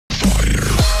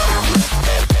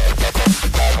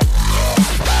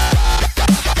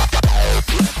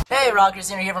Hey Rockers,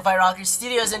 Dinner here for FRZworld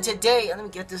Studios, and today, let me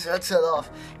get this headset off.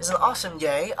 It's an awesome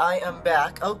day. I am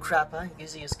back. Oh crap,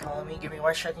 Gizzy is calling me. Give me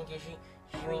 1 second, Gizzy.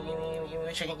 Give me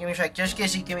 1 second, give me a second. Just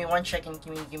Gizzy, give me 1 second.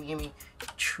 Give me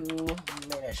 2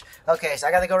 minutes. Okay, so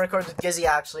I gotta go record with Gizzy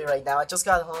actually right now. I just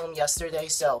got home yesterday,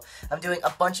 so I'm doing a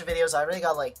bunch of videos. I already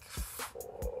got like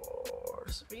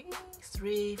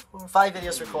 5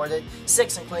 videos recorded,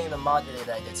 6 including the mod video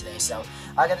that I did today. So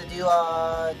I gotta do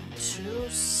 2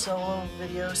 solo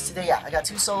videos today. Yeah, I got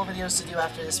 2 solo videos to do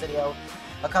after this video.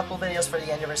 A couple videos for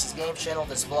the Andrew vs. Games channel,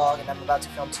 this vlog, and I'm about to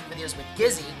film 2 videos with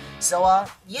Gizzy. So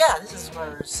yeah, this is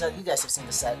where you guys have seen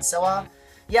the set. So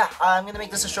yeah, I'm gonna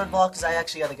make this a short vlog because I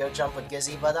actually gotta go jump with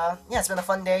Gizzy. But yeah, it's been a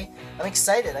fun day. I'm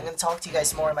excited. I'm gonna talk to you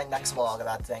guys more in my next vlog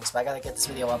about things. But I gotta get this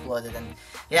video uploaded, and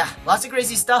yeah, lots of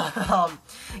crazy stuff.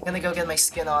 Gonna go get my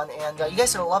skin on, and you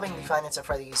guys are loving the Finance at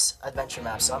Freddy's adventure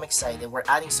map, so I'm excited. We're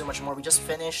adding so much more. We just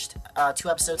finished 2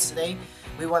 episodes today.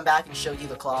 We went back and showed you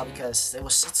the claw because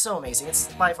it's so amazing. It's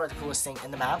by far the coolest thing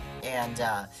in the map, and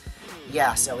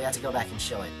yeah, so we had to go back and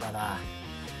show it. But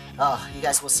you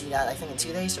guys will see that, I think, in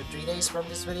 2 days or 3 days from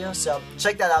this video. So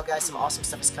check that out, guys. Some awesome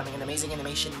stuff is coming. An amazing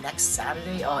animation next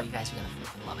Saturday. Oh, you guys are gonna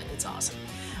freaking love it. It's awesome.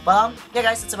 But yeah,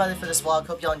 guys, that's about it for this vlog.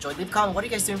 Hope y'all enjoyed. Leave a comment. What are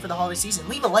you guys doing for the holiday season?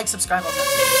 Leave a like, subscribe, all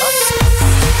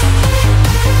that.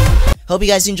 Hope you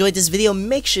guys enjoyed this video.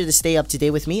 Make sure to stay up to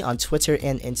date with me on Twitter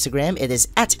and Instagram. It is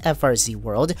at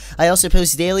FRZworld. I also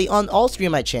post daily on all 3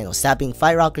 of my channels, that being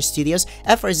FRZworld Studios,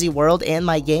 FRZworld, and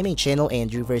my gaming channel,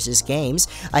 Andrew vs. Games.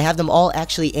 I have them all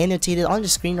actually annotated on the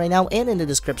screen right now and in the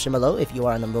description below if you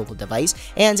are on a mobile device.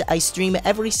 And I stream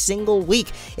every single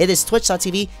week. It is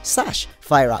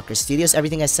twitch.tv/FRZworld Studios.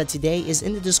 Everything I said today is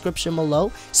in the description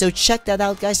below, so check that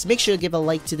out, guys. Make sure to give a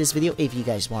like to this video if you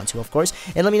guys want to, of course.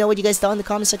 And let me know what you guys thought in the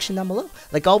comment section down below.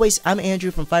 Like always, I'm Andrew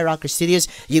from FRZworld Studios.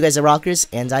 You guys are rockers,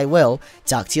 and I will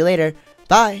talk to you later.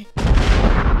 Bye!